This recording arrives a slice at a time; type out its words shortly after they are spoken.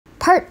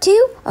Part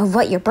 2 of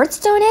what your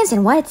birthstone is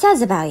and what it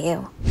says about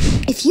you.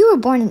 If you were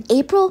born in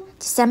April,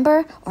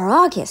 December, or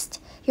August,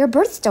 your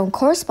birthstone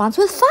corresponds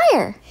with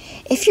fire.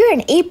 If you're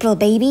an April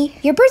baby,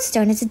 your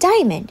birthstone is a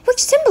diamond,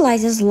 which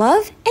symbolizes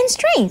love and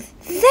strength.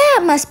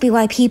 That must be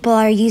why people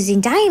are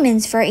using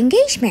diamonds for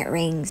engagement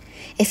rings.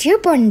 If you're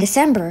born in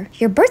December,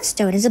 your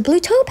birthstone is a blue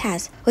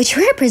topaz, which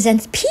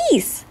represents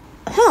peace.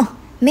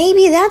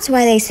 Maybe that's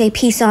why they say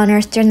peace on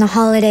earth during the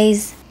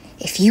holidays.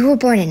 If you were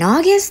born in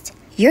August,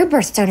 your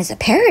birthstone is a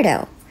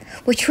peridot,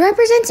 which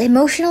represents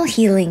emotional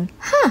healing.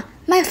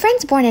 My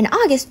friends born in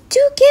August do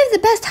give the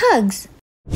best hugs.